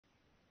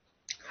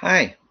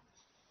Hi,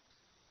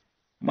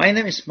 my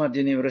name is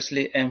Mardeni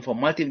Roslee and from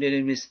Multimedia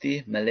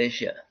University,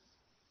 Malaysia.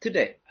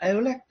 Today, I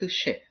would like to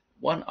share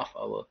one of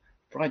our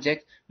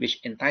projects which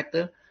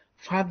entitled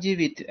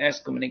 5G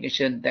V2X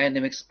Communication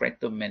Dynamic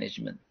Spectrum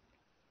Management.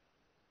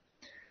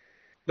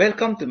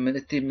 Welcome to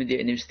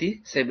Multimedia University,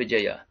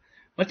 Cyberjaya.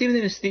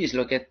 Multimedia University is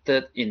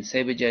located in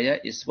Cyberjaya,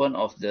 is one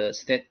of the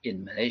states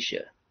in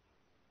Malaysia.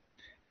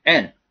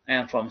 And I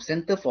am from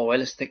Center for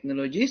Wireless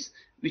Technologies,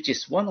 which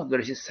is one of the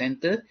research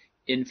centers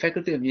in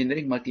Faculty of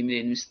Engineering,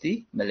 Multimedia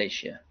University,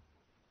 Malaysia.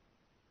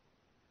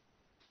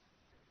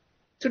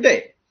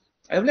 Today,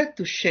 I would like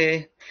to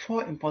share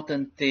 4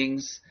 important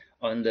things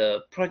on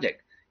the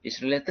project.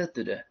 It's related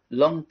to the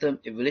long-term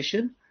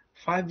evolution,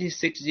 5G,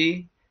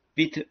 6G,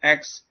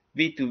 V2X,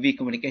 V2V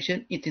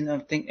communication,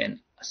 Internet of Things, and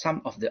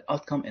some of the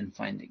outcome and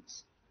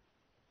findings.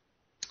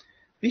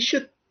 We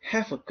should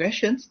have a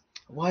question,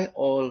 why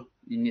all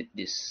we need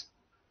this?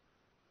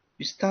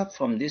 We start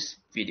from this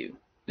video.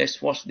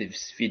 Let's watch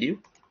this video.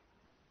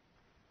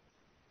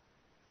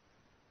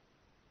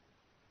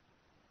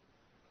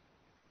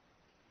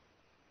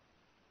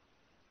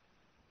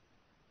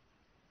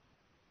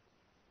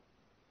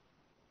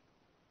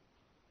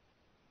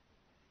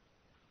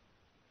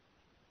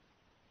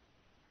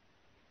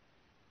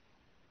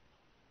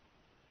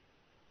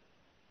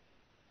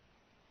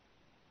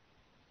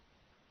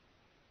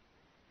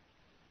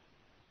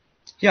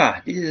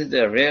 Yeah, this is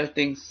the real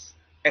things.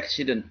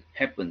 Accident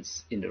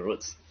happens in the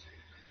roads.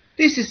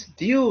 This is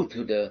due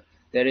to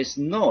there is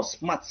no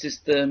smart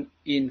system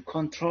in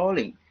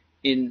controlling,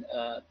 in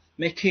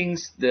making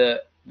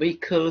the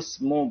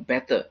vehicles more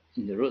better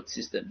in the road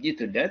system. Due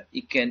to that,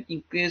 it can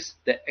increase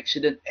the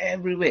accident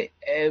everywhere,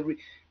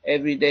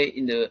 every day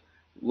in the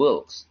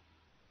world.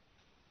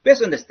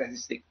 Based on the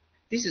statistic,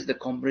 this is the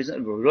comparison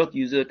of the road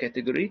user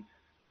category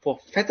for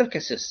fatal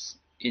cases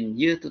in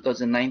year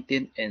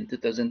 2019 and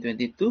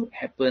 2022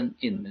 happened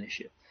in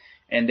Malaysia.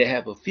 And they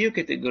have a few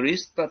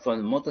categories, start from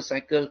the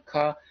motorcycle,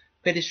 car,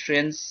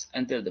 pedestrians,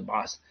 until the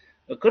bus.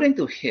 According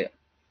to here,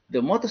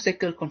 the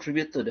motorcycle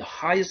contribute to the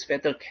highest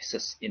fatal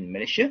cases in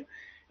Malaysia,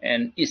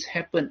 and it's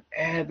happened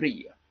every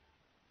year.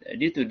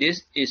 Due to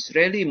this, it's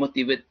really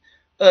motivate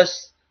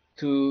us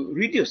to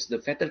reduce the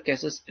fatal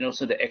cases and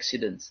also the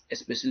accidents,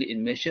 especially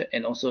in Malaysia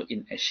and also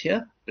in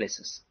Asia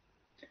places.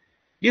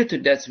 Due to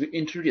that, we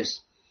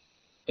introduce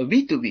a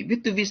V2V.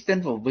 V2V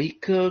stands for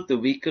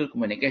vehicle-to-vehicle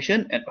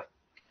communication, and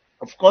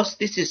of course,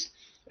 this is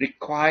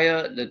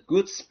require the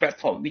goods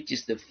platform, which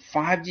is the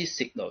 5G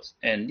signals,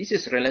 and this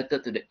is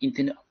related to the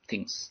Internet of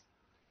Things.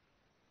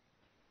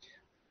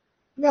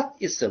 What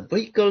is a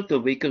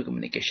vehicle-to-vehicle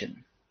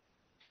communication?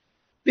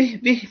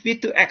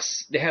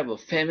 V2X, they have a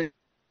family.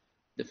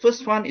 The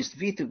first one is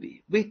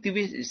V2V.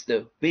 V2V is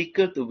the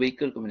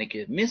vehicle-to-vehicle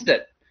communication. Means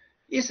that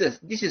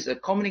this is a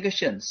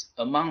communications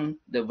among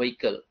the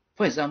vehicle.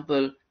 For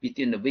example,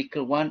 between the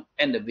vehicle 1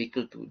 and the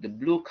vehicle 2, the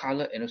blue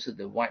color and also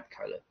the white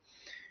color.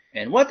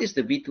 And what is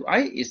the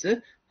V2I? Is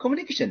a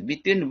communication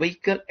between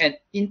vehicle and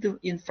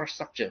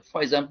infrastructure.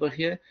 For example,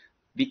 here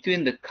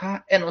between the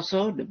car and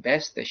also the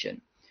bus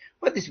station.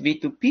 What is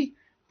V2P?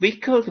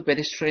 Vehicle to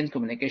pedestrian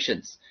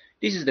communications.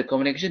 This is the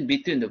communication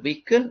between the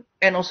vehicle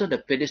and also the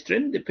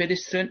pedestrian. The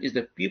pedestrian is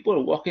the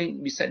people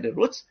walking beside the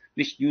roads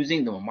which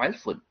using the mobile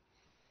phone.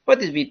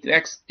 What is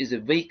V2X? Is a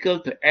vehicle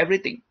to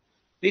everything.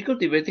 Vehicle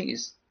to everything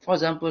is, for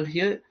example,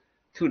 here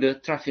to the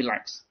traffic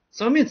lights.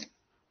 So it means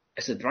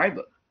as a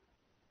driver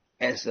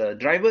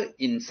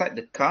inside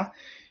the car,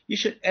 you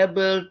should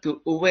able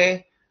to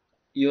aware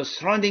your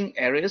surrounding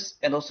areas,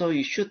 and also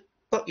you should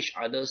talk each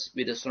others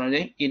with the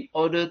surrounding in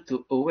order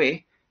to aware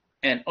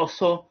and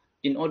also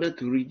in order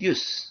to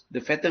reduce the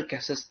fatal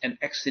cases and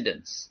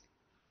accidents.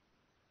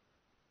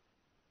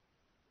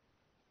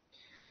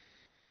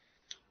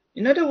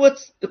 In other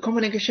words, the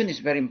communication is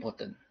very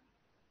important.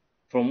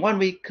 From one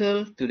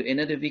vehicle to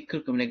another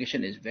vehicle,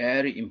 communication is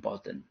very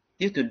important.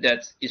 Due to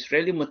that, it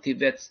really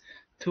motivates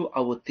to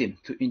our team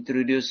to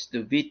introduce the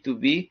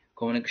V2V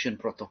communication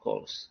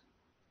protocols.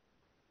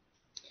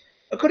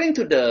 According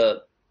to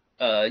the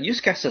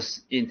use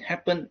cases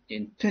happened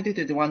in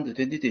 2021 to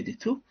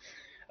 2022,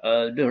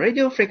 the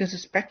radio frequency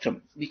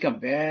spectrum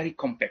become very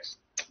complex.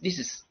 This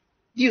is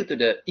due to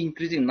the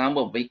increasing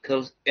number of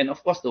vehicles and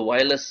of course the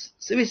wireless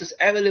services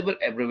available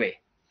everywhere.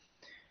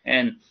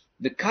 And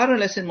the current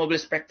licensed mobile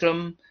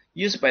spectrum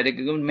used by the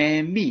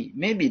government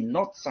may be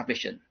not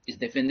sufficient. It's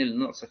definitely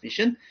not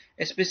sufficient,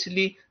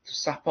 especially to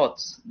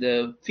support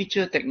the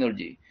future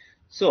technology.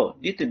 So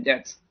due to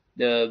that,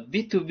 the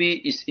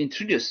V2V is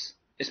introduced,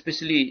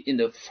 especially in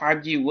the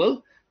 5G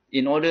world,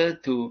 in order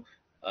to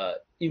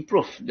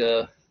improve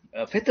the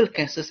fatal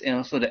cases and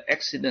also the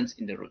accidents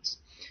in the roads.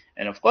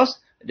 And of course,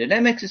 the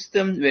dynamic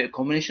system where a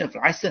combination of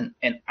licensed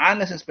and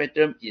unlicensed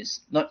spectrum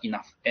is not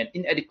enough and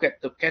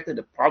inadequate to cater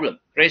the problem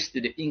raised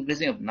to the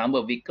increasing of number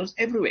of vehicles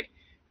everywhere.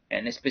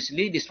 And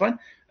especially this one,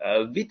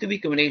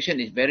 V2V communication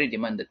is very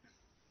demanded.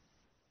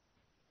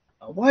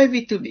 Why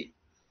V2V?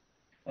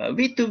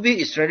 V2V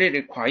is really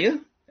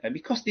required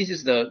because this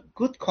is the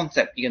good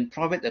concept. You can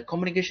provide the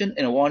communication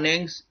and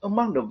warnings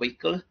among the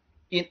vehicles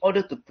in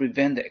order to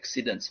prevent the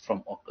accidents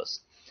from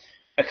occurs.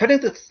 According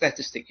to the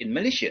statistic in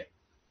Malaysia,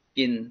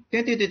 in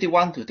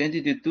 2021 to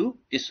 2022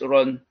 is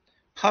around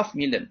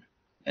 500,000,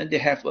 and they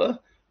have a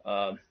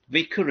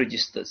vehicle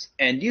registers.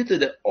 And due to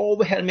the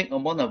overwhelming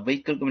amount of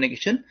vehicle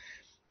communication,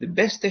 the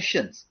base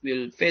stations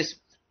will face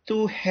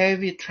too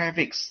heavy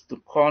traffics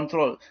to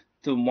control,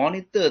 to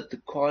monitor, to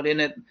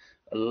coordinate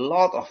a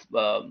lot of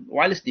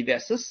wireless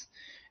devices.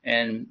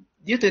 And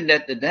due to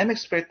that, the dynamic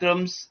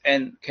spectrums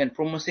and can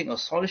promising a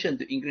solution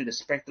to increase the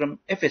spectrum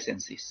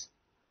efficiencies.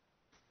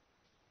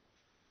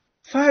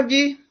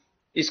 5G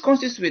is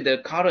consists with the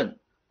current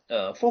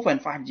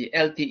 4.5G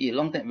LTE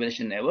long-term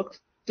evolution networks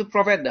to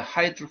provide the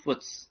high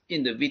throughputs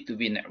in the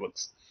V2V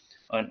networks.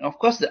 And of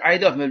course, the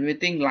idea of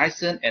limiting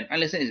licensed and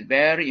unlicensed is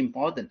very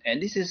important.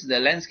 And this is the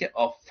landscape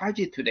of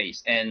 5G today.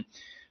 And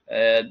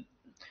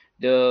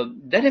the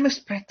dynamic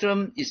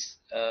spectrum is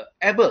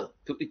able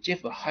to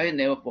achieve a higher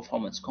network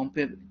performance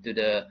compared to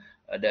the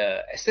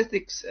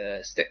aesthetics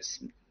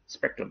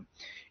spectrum.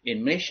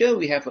 In Malaysia,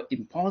 we have an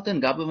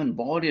important government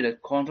body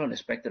that controls the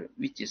spectrum,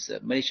 which is the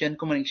Malaysian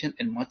Communication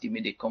and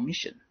Multimedia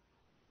Commission.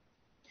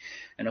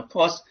 And of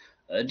course,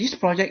 this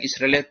project is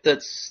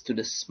related to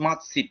the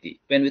smart city.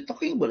 When we're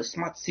talking about the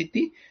smart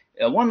city,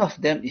 one of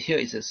them here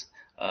is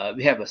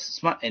we have a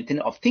smart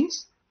antenna of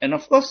things, and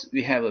of course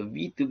we have a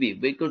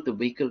V2V, vehicle to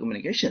vehicle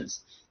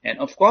communications. And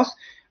of course,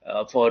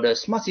 for the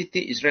smart city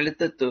is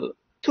related to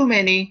too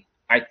many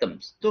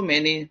items, too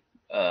many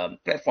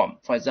platforms.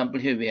 For example,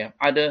 here we have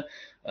other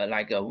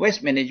like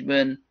waste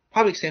management,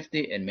 public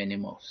safety, and many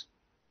more.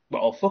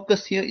 But our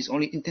focus here is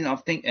only Internet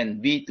of Things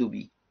and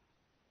V2V.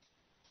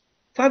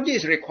 5G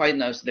is required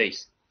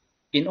nowadays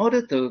in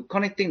order to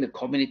connecting the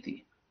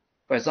community.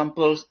 For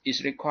example,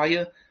 it's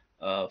required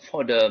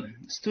for the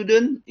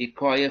student, it's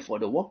required for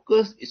the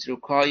workers, it's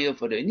required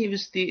for the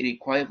university, it's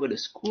required for the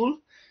school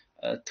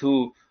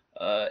to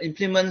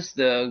implement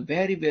the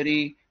very,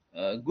 very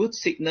good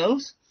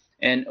signals.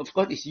 And of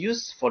course, it's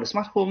used for the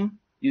smart home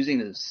using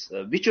this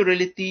virtual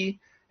reality,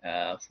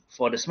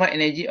 for the smart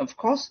energy, of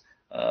course,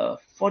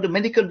 for the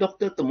medical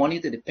doctor to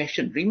monitor the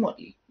patient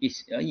remotely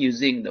is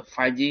using the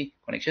 5G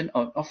connection.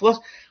 Of course,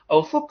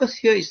 our focus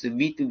here is the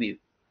V2V,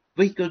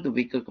 vehicle to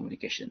vehicle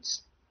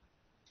communications.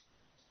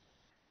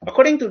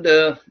 According to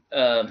the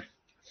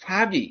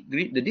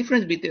 5G, the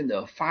difference between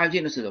the 5G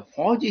and also the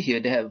 4G here,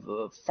 they have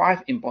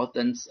 5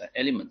 important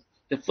elements.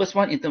 The first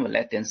one in terms of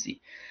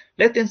latency.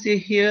 Latency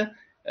here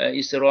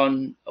is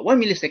around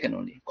 1 millisecond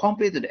only.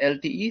 Compared to the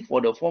LTE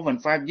for the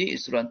 4.5G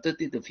is around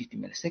 30 to 50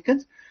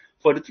 milliseconds.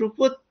 For the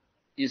throughput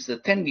is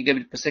 10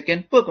 gigabit per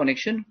second per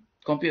connection.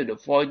 Compared to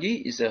the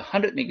 4G is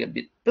 100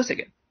 megabit per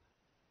second,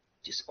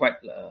 which is quite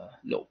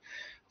low.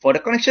 For the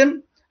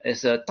connection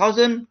is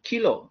 1,000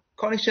 kilo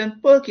connection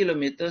per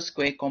kilometer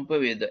square,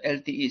 compared with the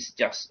LTE is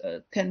just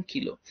 10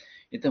 kilo.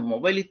 In terms of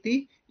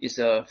mobility is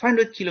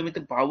 500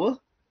 kilometer per hour,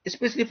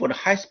 especially for the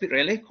high-speed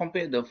relay.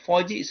 Compared to the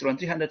 4G is around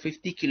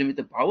 350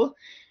 kilometer per hour.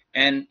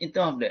 And in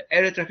terms of the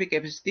area traffic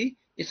capacity,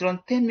 it's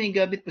around 10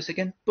 megabit per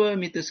second per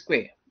meter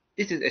square.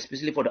 This is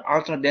especially for the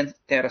ultra-dense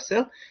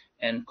terrestrial.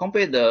 And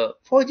compared to the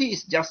 4G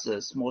is just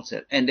a small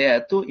cell. And there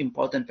are 2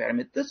 important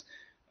parameters,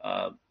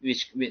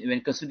 which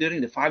when considering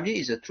the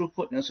 5G is the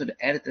throughput and also the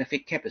area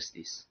traffic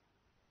capacities.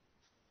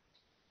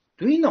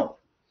 Do we know?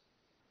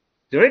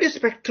 The radio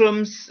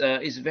spectrums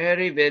is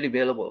very, very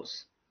valuable.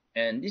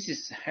 And this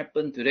is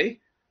happened today.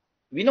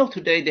 We know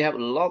today they have a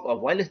lot of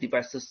wireless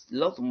devices, a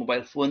lot of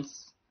mobile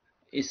phones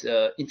is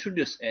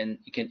introduced, and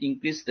it can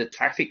increase the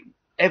traffic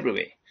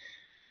everywhere.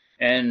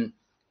 And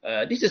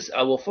this is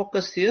our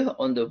focus here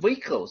on the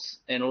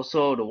vehicles and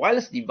also the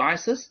wireless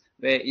devices,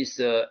 where it's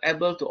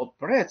able to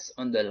operate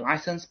on the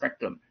licensed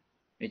spectrum,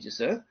 which is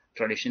a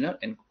traditional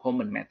and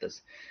common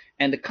methods.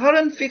 And the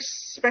current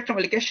fixed spectrum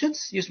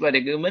allocations used by the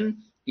government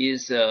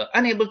is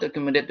unable to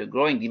accommodate the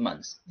growing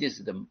demands. This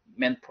is the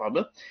main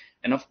problem.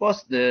 And of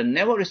course, the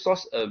network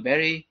resources are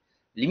very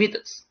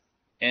limited,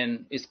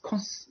 and it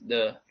causes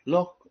the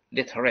low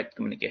data rate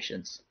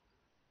communications.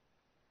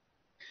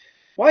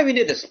 Why we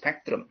need a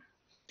spectrum?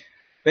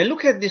 When you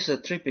look at these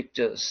 3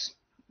 pictures,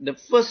 the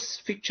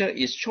first picture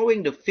is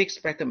showing the fixed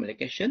spectrum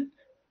allocation.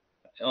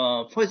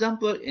 For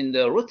example, in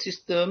the road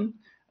system,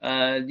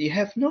 you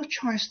have no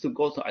choice to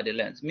go to other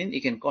lanes. Means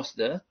it can cause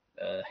the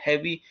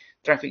heavy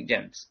traffic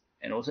jams,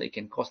 and also it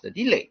can cause the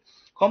delay.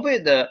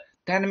 Compared to the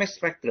dynamic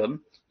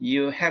spectrum,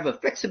 you have a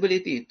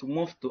flexibility to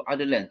move to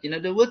other lanes. In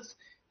other words,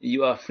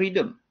 you are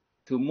freedom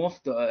to move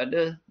to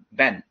other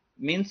band,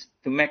 means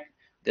to make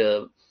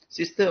the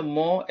system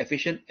more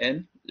efficient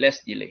and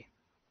less delay.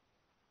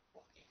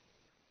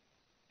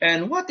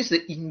 And what is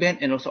the in-band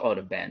and also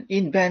out-of-band?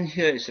 In-band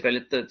here is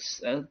related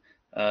to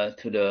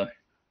the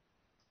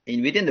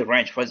within the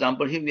range. For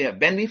example, here we have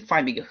bandwidth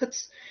 5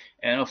 megahertz,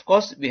 and of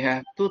course we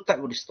have 2 types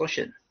of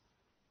distortion.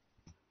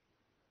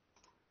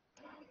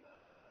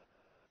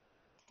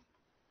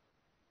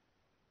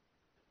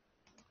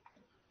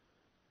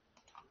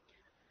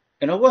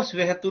 And of course,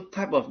 we have 2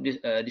 types of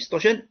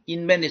distortion: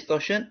 in-band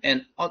distortion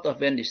and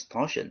out-of-band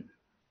distortion.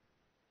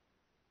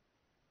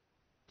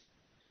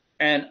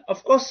 And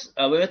of course,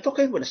 when we're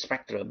talking about the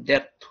spectrum, there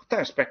are two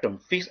types of spectrum,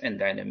 fixed and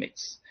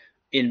dynamics.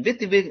 In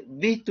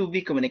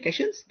V2V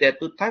communications, there are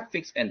two types,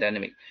 fixed and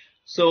dynamic.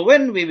 So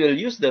when we will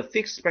use the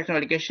fixed spectrum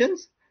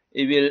allocations,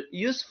 it will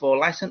use for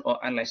licensed or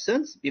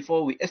unlicensed.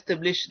 Before we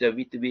establish the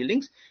V2V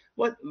links,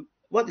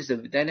 what is the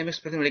dynamic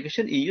spectrum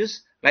allocation? It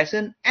use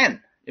licensed and,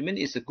 I mean,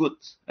 it's a good,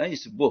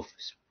 it's both.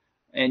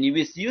 And it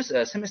is used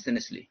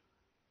simultaneously.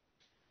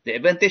 The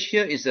advantage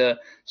here is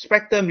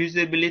spectrum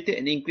usability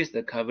and increase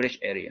the coverage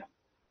area.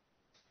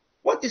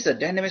 What is a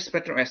dynamic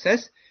spectrum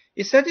access?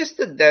 It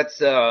suggested that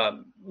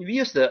we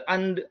use the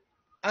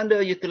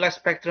underutilized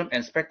spectrum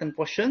and spectrum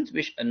portions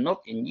which are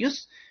not in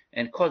use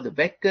and called the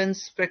vacant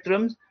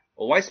spectrum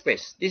or white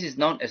space. This is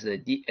known as the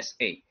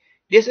DSA.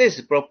 DSA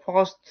is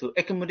proposed to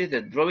accommodate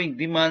the growing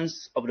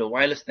demands of the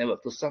wireless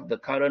network to serve the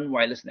current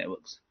wireless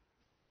networks.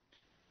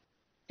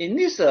 In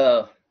these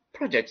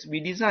projects, we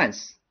designed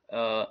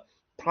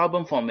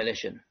problem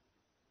formulation.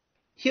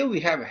 Here we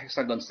have a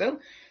hexagon cell.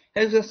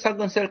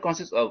 Hexagon cell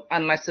consists of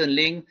unlicensed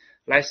link,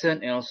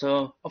 licensed, and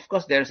also, of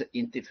course, there is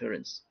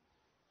interference.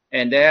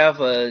 And they have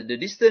the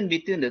distance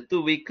between the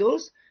two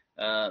vehicles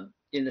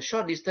in the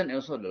short distance and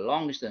also the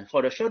long distance.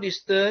 For the short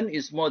distance,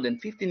 is more than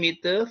 15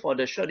 meters. For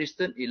the short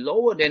distance, is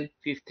lower than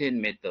 15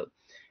 meters.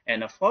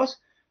 And of course,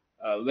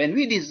 when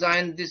we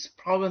design this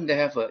problem, they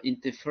have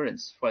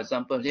interference. For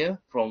example, here,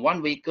 from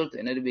one vehicle to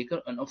another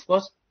vehicle, and of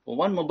course, from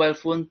one mobile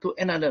phone to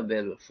another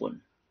mobile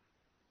phone.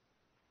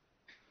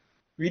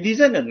 We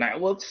design the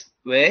networks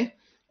where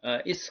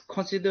it's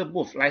considered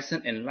both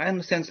licensed and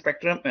unlicensed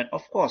spectrum, and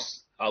of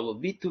course, our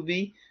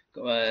V2V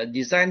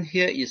design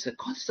here is a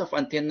consists of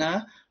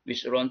antenna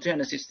which around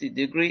 360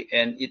 degree,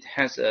 and it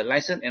has a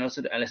licensed and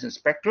also the unlicensed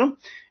spectrum.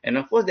 And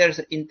of course, there is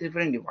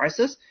interfering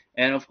devices,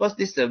 and of course,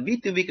 this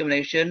V2V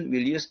combination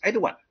will use either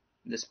one.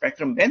 The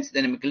spectrum bends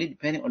dynamically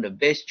depending on the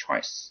base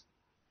choice.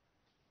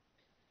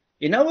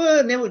 In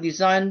our network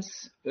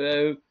designs,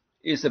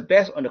 is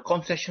based on the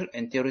conceptual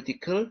and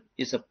theoretical.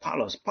 Is a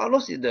PALOS.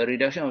 PALOS is the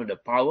reduction of the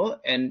power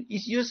and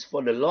is used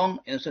for the long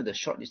and also the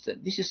short distance.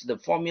 This is the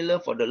formula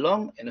for the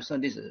long and also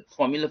this is the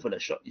formula for the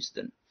short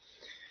distance.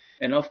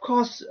 And of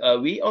course,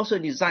 we also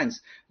design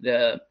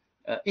the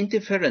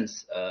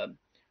interference.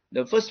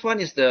 The first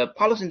one is the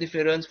PALOS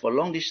interference for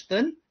long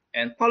distance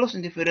and PALOS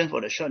interference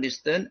for the short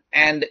distance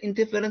and the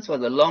interference for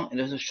the long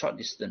and also short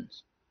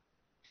distance.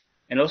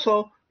 And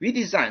also, we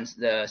designed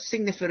the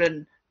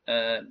significant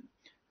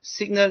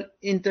signal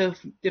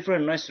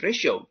interference noise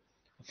ratio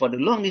for the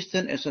long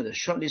distance and also the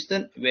short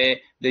distance, where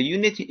the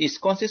unit is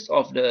consists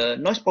of the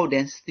noise power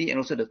density and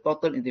also the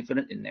total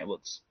interference in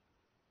networks.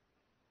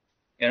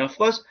 And of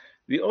course,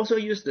 we also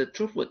use the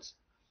throughput.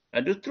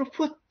 The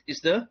throughput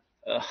is the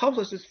how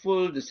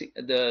successful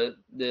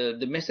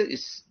the message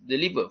is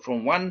delivered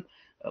from one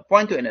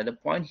point to another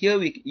point. Here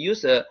we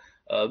use a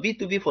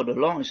V2V for the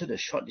long and also the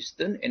short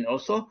distance, and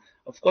also,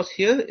 of course,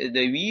 here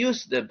we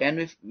use the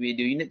bandwidth with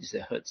the unit is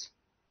a hertz.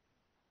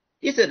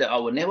 These are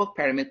our network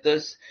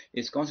parameters.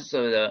 It consists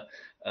of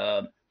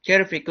the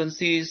carrier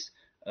frequencies,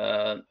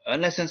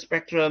 unlicensed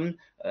spectrum,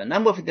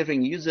 number of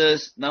interfering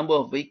users, number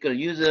of vehicle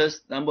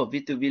users, number of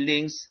V2V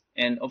links,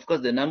 and of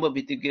course the number of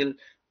vehicle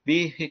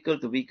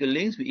to vehicle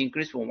links. We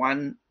increase from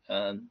one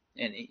and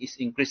it's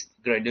increased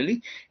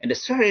gradually. And the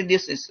stride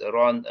radius is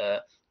around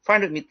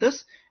 500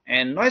 meters,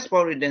 and noise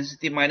power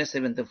density minus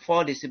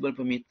 74 decibel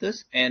per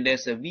meters. And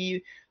there's a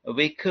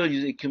vehicle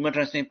user equipment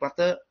transmitting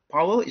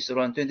power is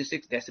around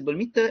 26 decibel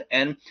meter,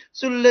 and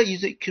cellular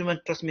user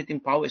equipment transmitting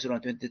power is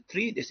around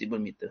 23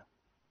 decibel meter.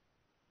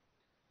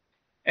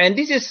 And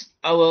this is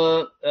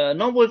our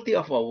novelty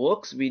of our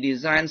works. We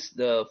design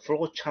the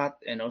flow chart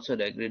and also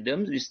the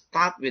algorithms. We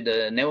start with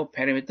the network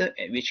parameter,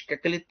 which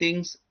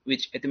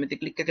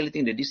automatically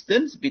calculating the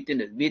distance between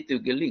the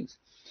V2V links.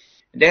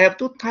 They have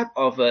two types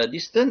of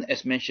distance,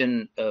 as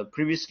mentioned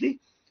previously.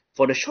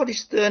 For the short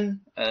distance,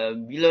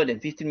 below than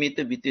 15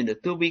 meters between the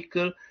two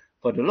vehicles.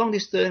 For the long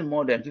distance,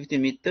 more than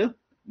 15 meters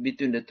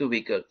between the two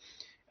vehicles.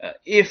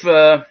 If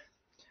the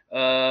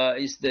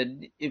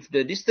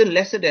distance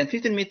lesser than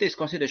 15 meters is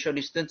considered short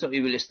distance, so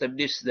it will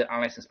establish the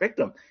unlicensed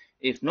spectrum.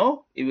 If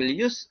no, it will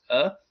use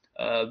a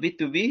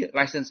V2V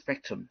licensed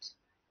spectrums.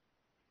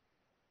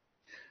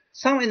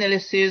 Some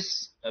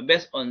analysis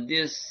based on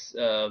this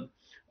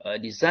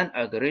design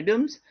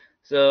algorithms.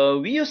 So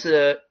we use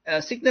a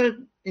signal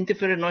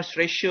interference noise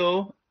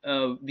ratio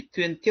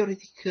between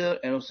theoretical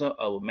and also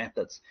our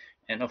methods.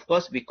 And of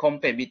course, we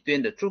compare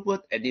between the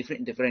throughput at different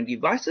interfering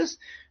devices.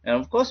 And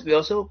of course, we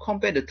also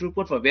compare the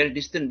throughput for various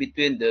distance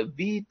between the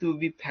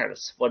V2V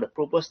pairs for the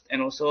proposed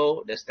and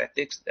also the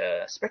statics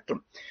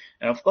spectrum.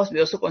 And of course,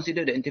 we also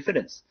consider the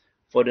interference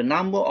for the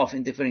number of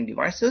interfering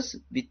devices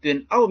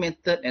between our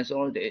method and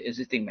all the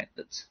existing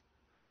methods.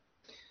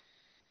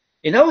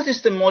 In our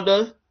system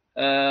model,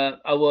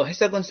 our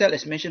hexagon cell,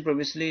 as mentioned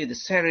previously, the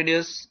cell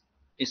radius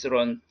is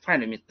around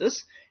 500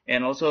 meters.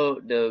 And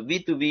also the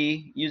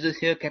V2V users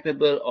here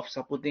capable of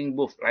supporting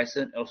both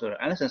licensed and also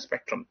unlicensed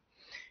spectrum.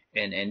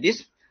 And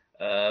these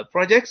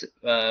projects,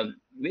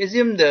 we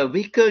assume the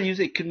vehicle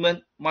user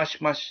equipment much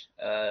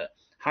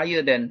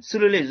higher than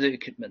cellular user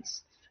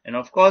equipments. And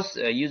of course,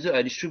 users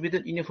are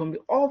distributed uniformly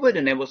over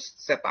the network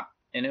setup.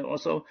 And then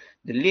also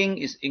the link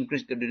is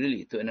increased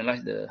gradually to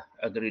analyze the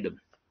algorithm.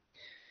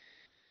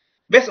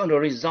 Based on the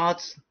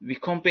results, we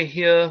compare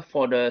here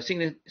for the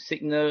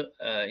signal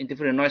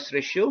interference noise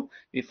ratio.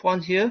 We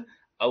found here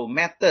our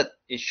method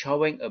is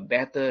showing a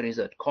better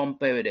result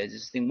compared with the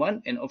existing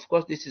one. And of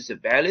course, this is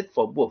valid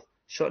for both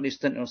short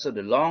distance and also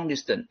the long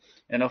distance.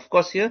 And of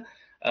course here,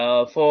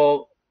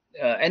 for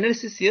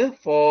analysis here,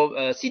 for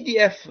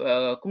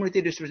CDF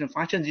community distribution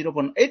function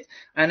 0.8,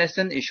 I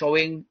understand is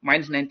showing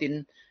minus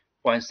 19.7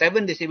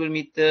 decibel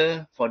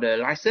meter for the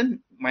license,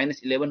 minus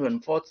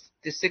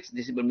 11.46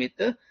 decibel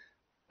meter.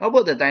 How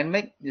about the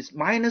dynamic? Is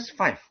minus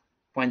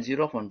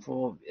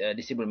 5.0.4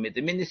 decibel meter.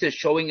 I mean, this is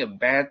showing a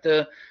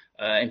better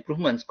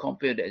improvements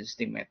compared to the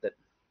existing method.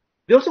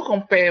 We also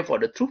compare for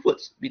the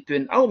throughputs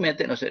between our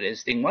method and also the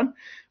existing one,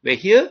 where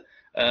here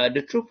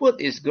the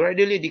throughput is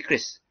gradually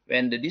decreased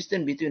when the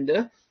distance between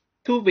the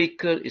two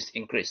vehicles is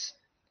increased.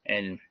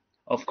 And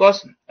of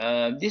course,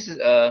 this is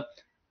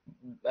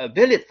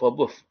valid for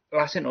both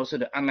licensed and also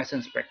the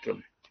unlicensed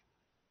spectrum.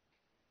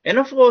 And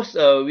of course,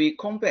 we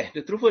compare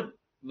the throughput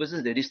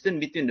versus the distance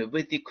between the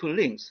vertical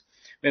links.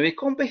 When we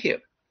compare here,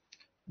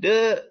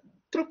 the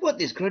throughput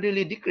is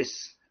gradually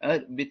decreased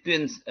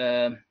between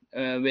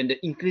when the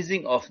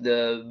increasing of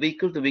the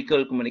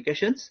vehicle-to-vehicle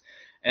communications.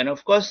 And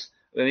of course,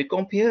 when we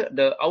compare,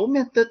 our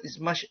method is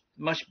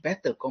much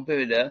better compared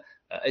with the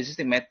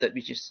existing method,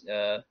 which is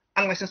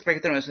unlicensed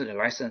spectrum and also the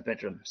licensed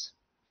spectrums.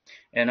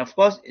 And of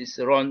course, it's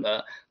around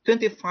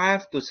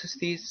 25 to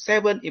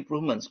 67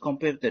 improvements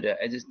compared to the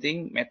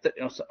existing method.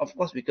 And also, of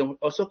course, we can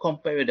also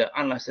compare with the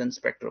unlicensed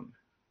spectrum.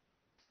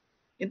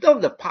 In terms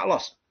of the power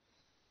loss,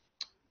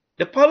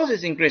 the power loss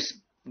is increased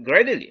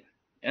gradually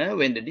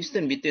when the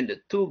distance between the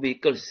two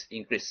vehicles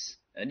increase.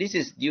 This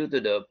is due to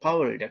the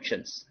power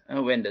reductions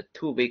when the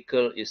two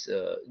vehicles is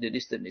the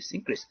distance is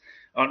increased.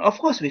 And of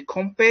course, we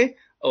compare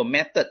our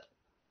method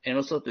and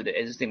also to the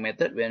existing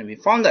method when we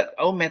found that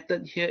our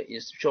method here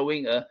is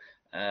showing a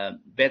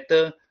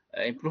better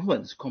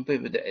improvements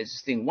compared with the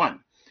existing one.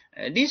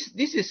 This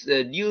is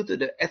due to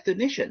the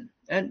attenuation,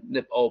 and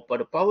the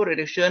power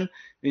reduction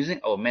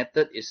using our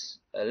method is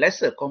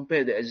lesser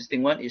compared to the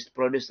existing one, is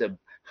produce a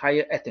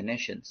higher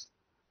attenuations.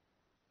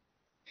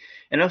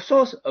 And of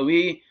course,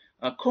 we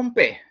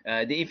compare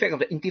the effect of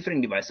the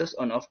interfering devices.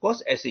 And of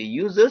course, as a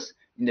users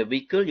in the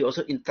vehicle, you're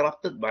also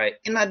interrupted by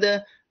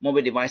another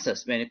mobile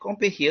devices. When you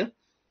compare here,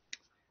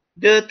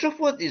 the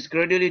throughput is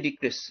gradually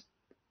decreased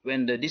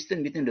when the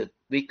distance between the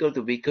vehicle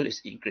to vehicle is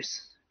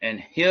increased. And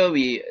here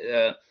we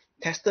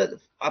tested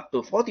up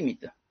to 40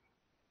 meters.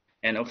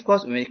 And of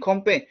course, when we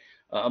compare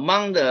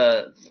among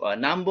the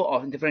number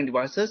of interfering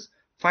devices,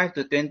 5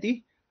 to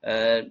 20,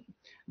 the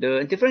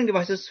interfering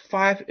devices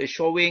 5 is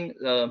showing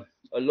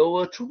a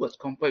lower throughput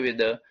compared with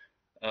the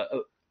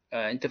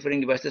interfering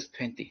devices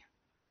 20.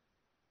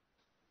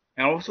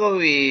 And also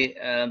we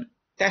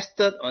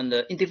tested on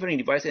the interfering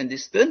device and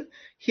distance.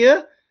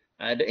 Here,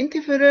 the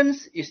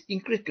interference is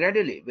increased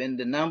gradually when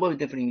the number of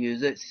interfering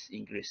users is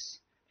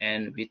increased.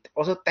 And we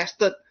also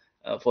tested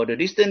for the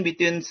distance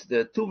between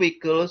the two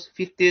vehicles,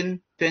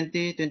 15,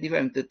 20, 25,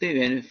 and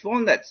 30, and we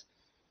found that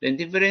the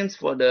interference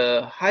for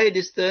the higher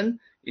distance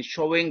is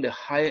showing the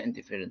higher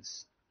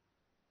interference.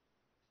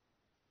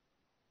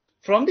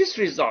 From this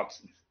result,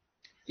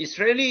 it's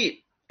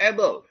really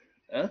able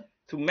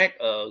to make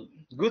a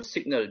good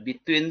signal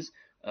between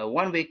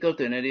one vehicle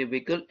to another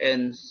vehicle,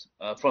 and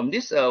from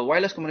this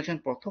wireless communication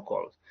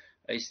protocol,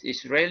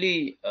 it's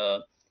really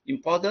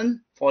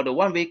important for the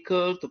one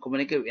vehicle to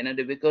communicate with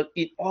another vehicle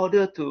in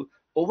order to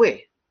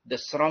avoid the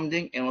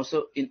surrounding and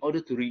also in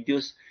order to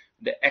reduce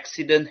the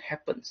accident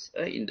happens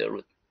in the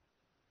road.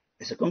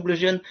 As a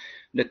conclusion,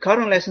 the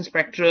current licensed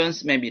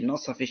spectrums may be not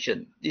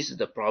sufficient. This is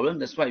the problem.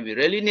 That's why we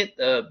really need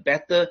a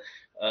better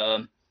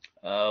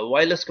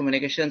wireless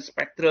communication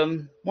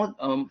spectrum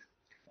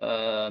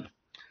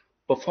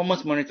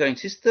performance monitoring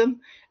system,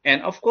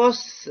 and of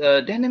course,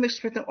 dynamic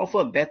spectrum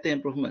offer better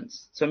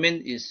improvements. So I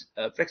mean,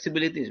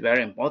 flexibility is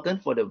very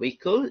important for the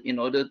vehicle in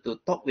order to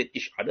talk with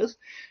each other,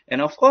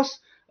 and of course,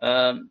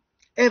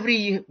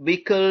 every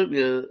vehicle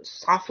will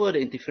suffer the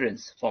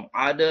interference from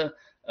other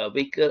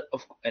vehicle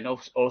and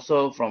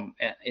also from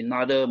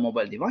another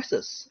mobile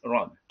devices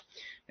around.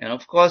 And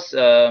of course,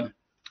 the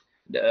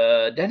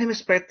dynamic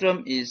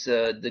spectrum is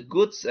the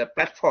good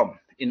platform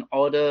in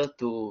order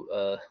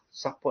to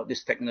support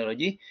this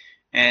technology.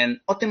 And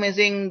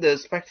optimizing the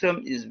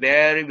spectrum is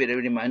very,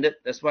 very demanded.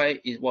 That's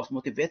why it was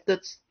motivated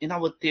in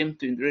our team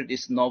to introduce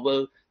these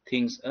novel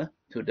things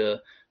to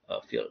the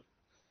field.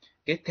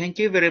 Okay, thank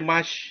you very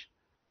much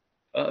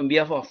on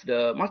behalf of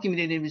the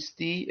Multimedia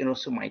University and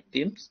also my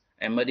teams.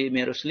 I'm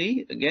Mardeni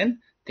Roslee. Again,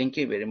 thank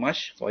you very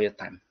much for your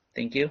time.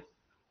 Thank you.